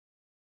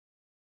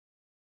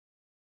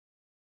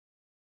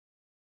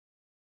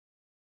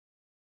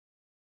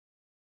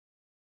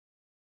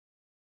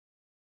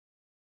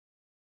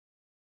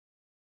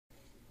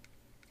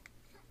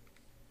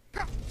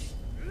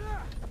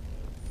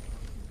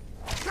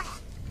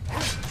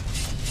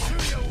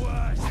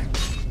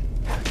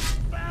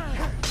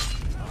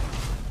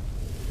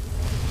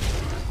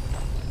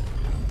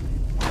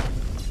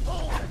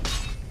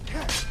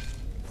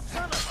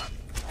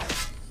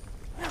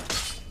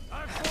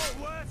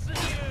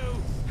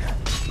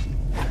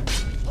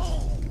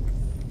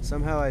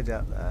Somehow I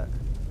doubt that.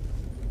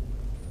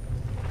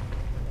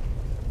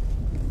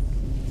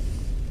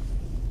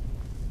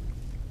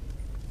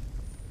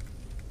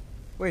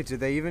 Wait,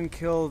 did they even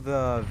kill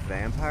the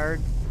vampire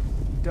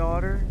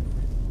daughter?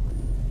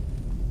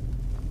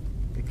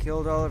 They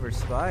killed all of her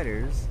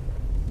spiders.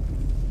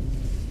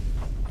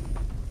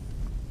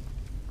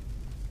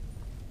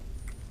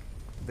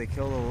 They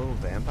killed a little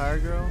vampire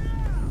girl?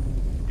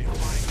 If I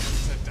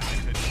need to die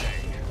today,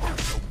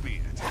 so be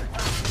it.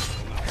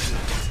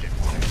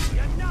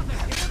 You're nothing,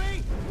 hear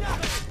me?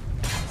 Nothing!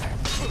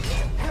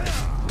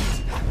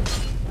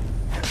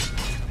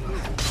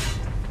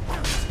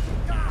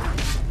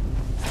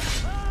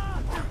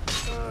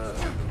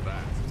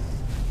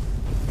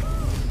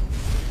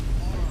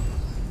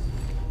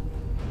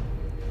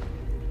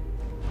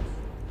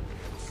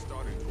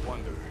 Starting to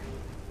wonder.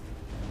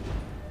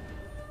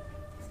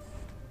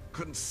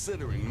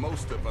 Considering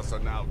most of us are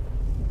now...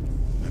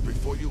 And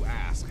before you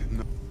ask,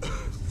 no.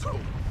 So,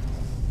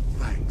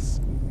 thanks.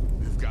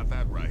 You've got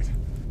that right.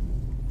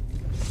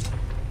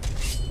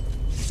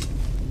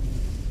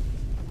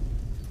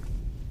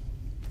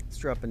 Let's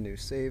drop a new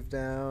save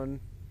down.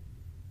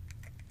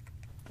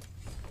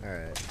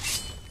 Alright.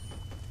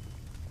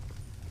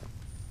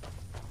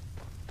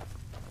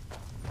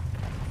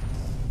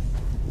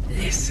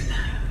 Listener,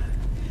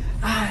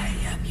 I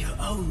am your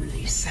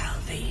only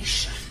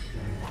salvation.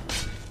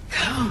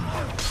 Come,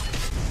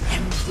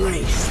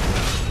 embrace me.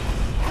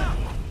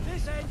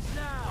 This ends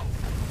now!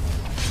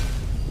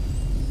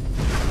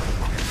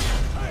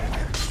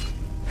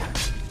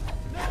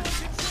 No one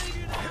can save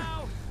you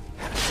now!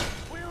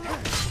 We'll...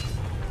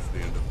 That's the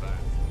end of that.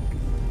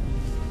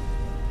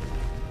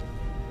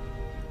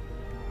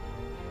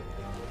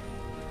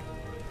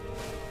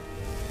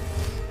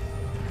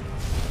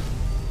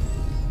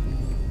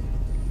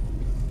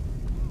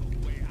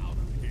 Way out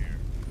of here.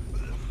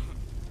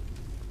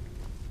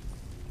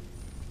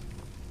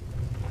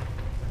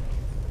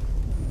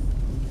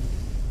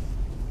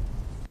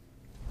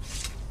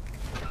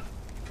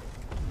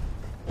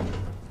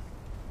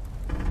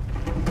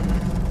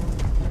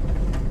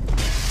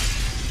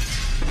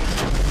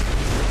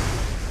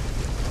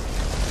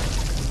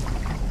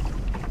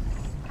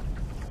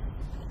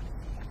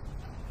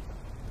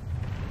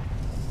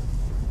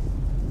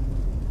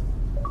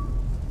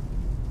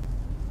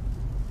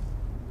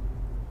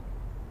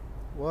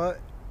 What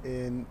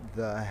in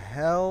the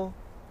hell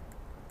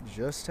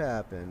just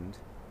happened?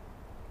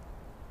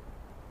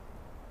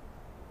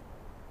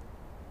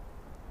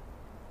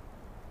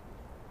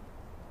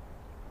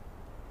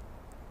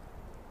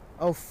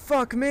 Oh,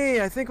 fuck me!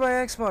 I think my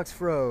Xbox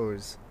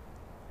froze.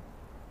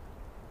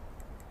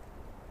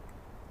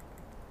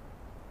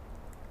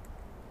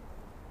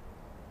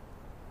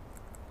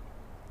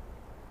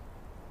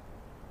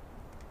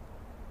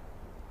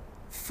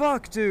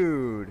 Fuck,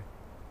 dude!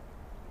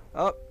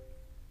 Oh.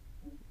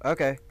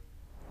 Okay.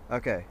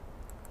 Okay.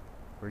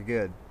 We're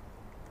good.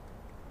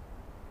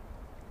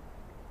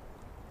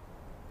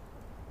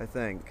 I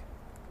think.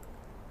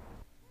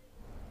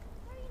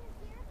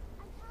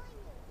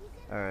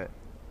 Alright.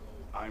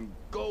 I'm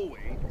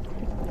going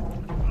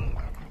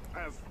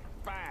as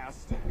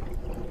fast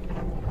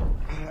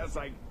as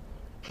I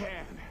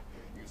can,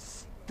 you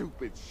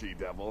stupid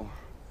she-devil.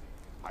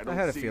 I don't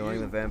had a see feeling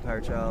you the vampire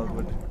child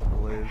would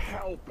live.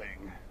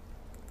 helping.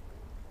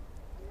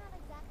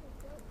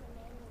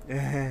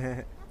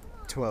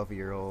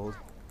 12-year-old.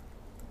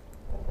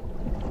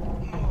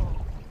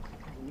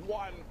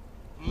 One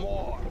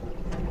more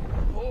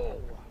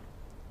pull.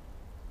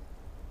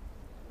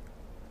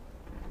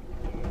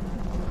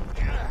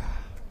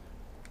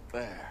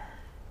 There.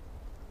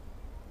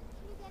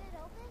 Can you get it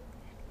open?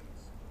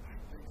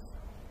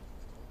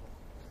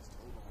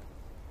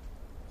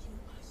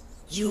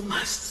 You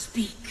must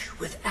speak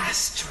with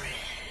Astrid.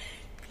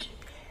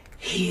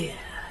 Here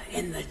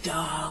in the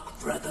Dark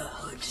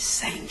Brotherhood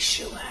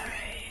Sanctuary.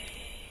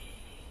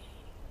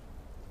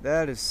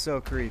 That is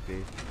so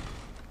creepy.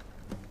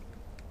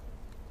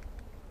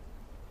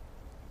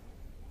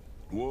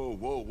 Whoa,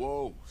 whoa,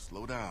 whoa.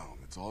 Slow down.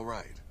 It's all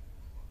right.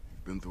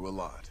 You've been through a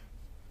lot.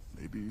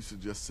 Maybe you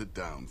should just sit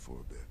down for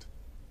a bit.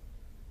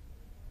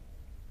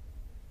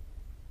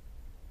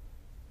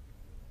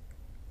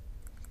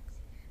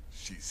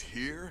 She's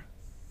here?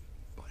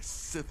 By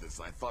Sithis,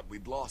 I thought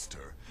we'd lost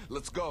her.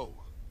 Let's go.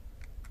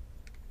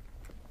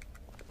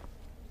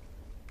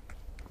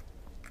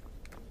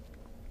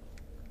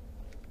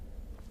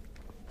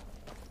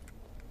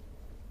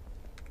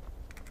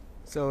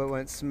 So it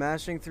went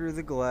smashing through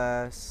the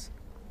glass,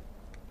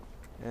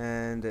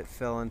 and it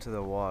fell into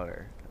the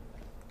water.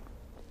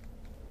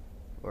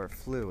 Or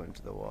flew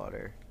into the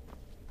water.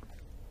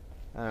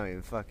 I don't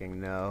even fucking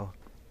know.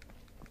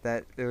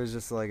 That, it was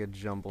just like a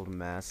jumbled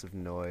mass of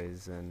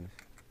noise, and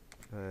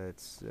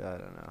it's, I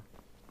don't know.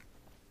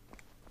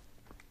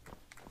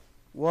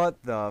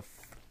 What the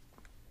f...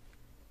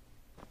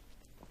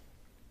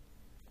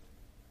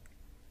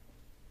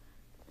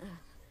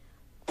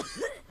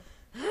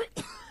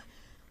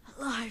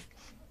 Alive.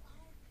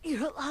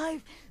 You're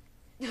alive.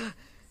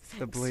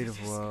 The bleed of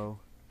woe.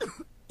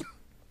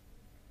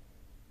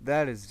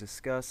 That is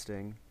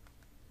disgusting.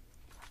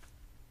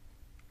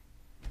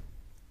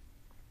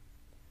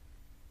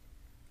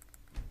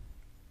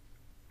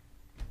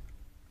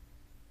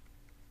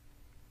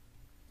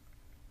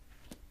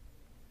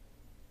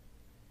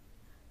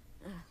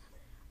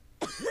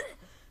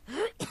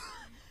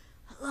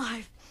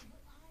 Alive.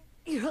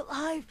 You're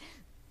alive.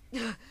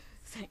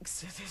 Thanks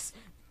to this.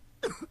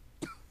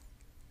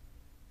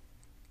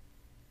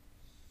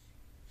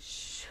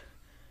 Shh.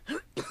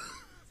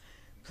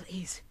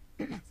 Please.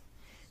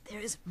 There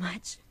is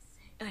much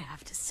I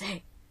have to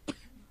say.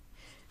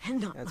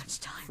 And not That's much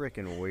time.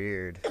 freaking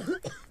weird.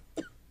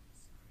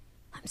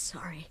 I'm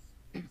sorry.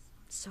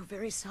 So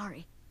very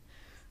sorry.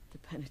 The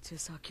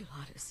Penitus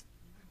Oculatus.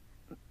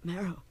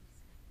 Marrow.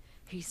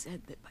 He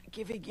said that by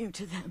giving you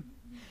to them,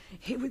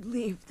 he would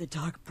leave the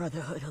Dark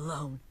Brotherhood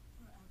alone.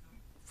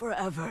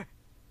 Forever.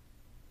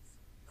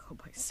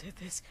 Hope I said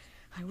this.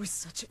 I was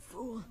such a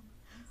fool.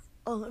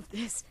 All of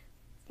this,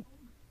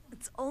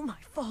 it's all my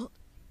fault.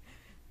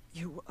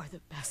 You are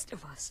the best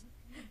of us.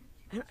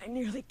 And I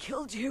nearly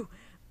killed you.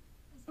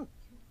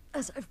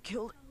 As I've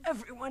killed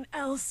everyone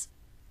else.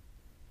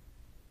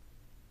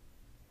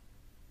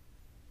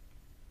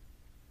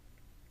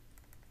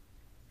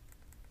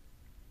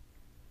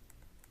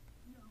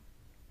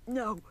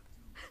 No.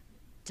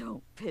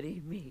 Don't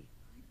pity me.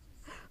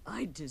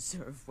 I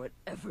deserve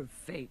whatever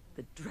fate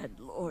the Dread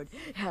Lord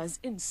has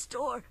in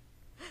store.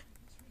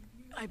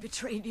 I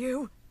betrayed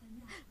you.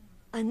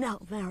 And now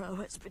Marrow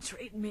has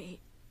betrayed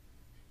me.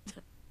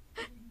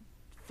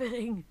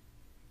 Fitting.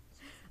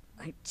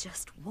 I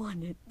just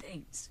wanted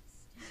things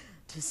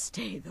to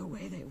stay the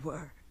way they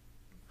were.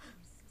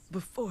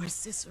 Before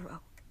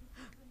Cicero.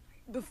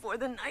 Before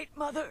the Night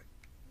Mother.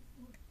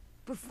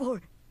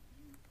 Before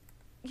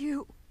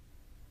you.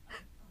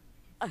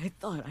 I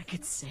thought I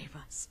could save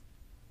us.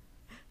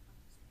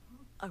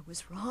 I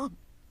was wrong.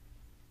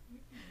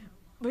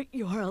 But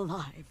you're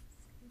alive.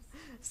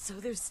 So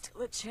there's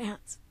still a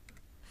chance.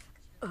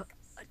 A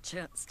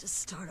chance to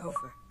start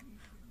over.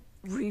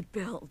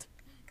 Rebuild.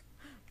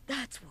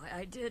 That's why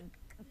I did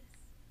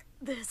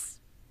this.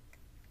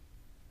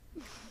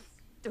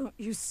 Don't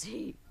you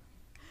see?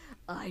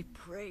 I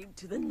prayed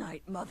to the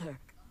Night Mother.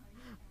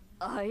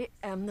 I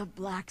am the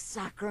Black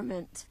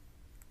Sacrament.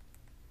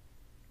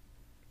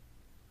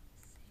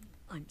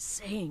 I'm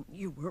saying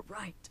you were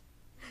right.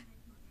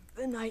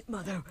 The Night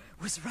Mother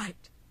was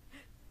right.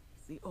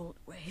 The old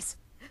ways.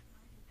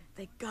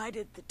 They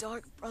guided the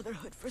Dark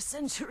Brotherhood for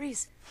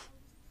centuries.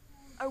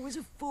 I was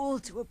a fool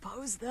to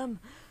oppose them.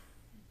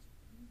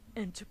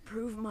 And to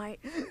prove my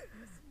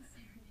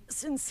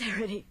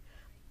sincerity,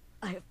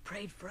 I have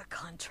prayed for a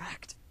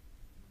contract.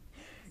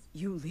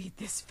 You lead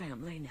this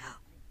family now.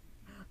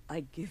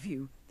 I give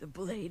you the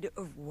Blade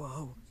of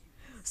Woe,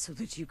 so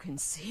that you can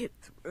see it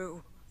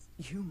through.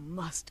 You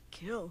must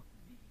kill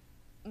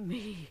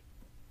me.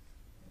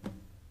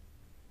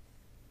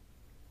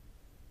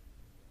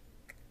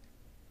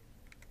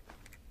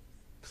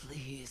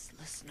 Please,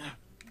 listener,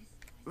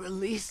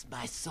 release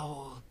my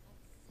soul,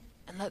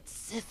 and let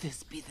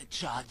Sithis be the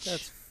judge.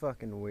 That's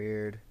fucking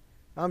weird.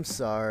 I'm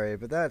sorry,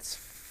 but that's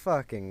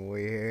fucking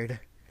weird.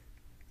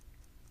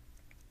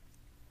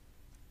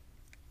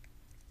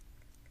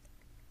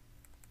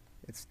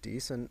 It's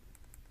decent.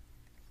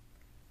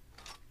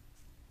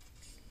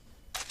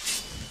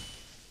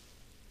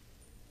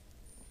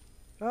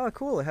 Oh,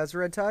 cool. It has a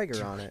red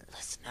tiger on it.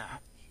 Listener,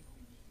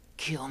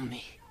 kill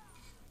me.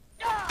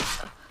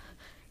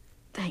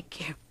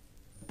 Thank you.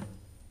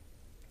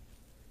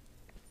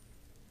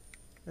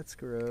 That's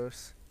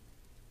gross.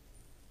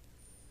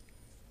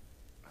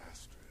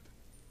 Astrid.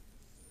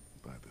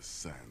 By the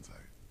sands,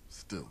 I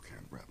still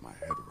can't wrap my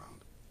head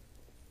around.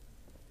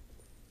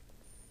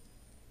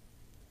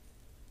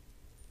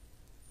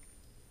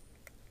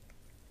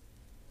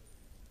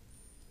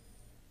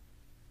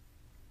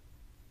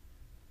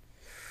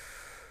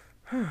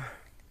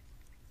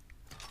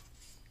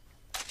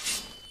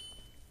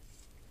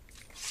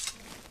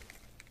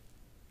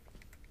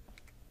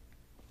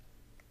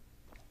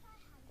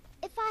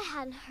 If I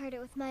hadn't heard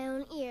it with my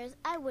own ears,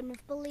 I wouldn't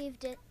have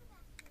believed it.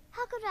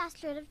 How could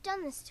Astrid have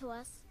done this to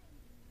us?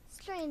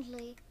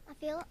 Strangely, I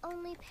feel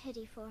only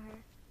pity for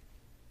her.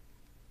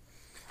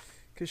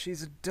 'Cause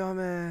she's a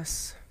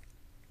dumbass.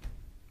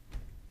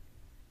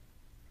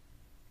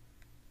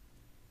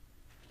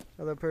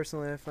 Although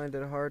personally I find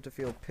it hard to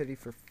feel pity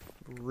for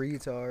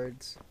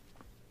retards.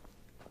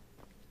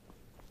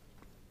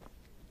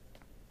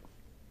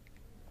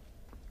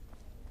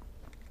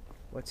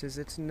 What is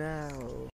it now?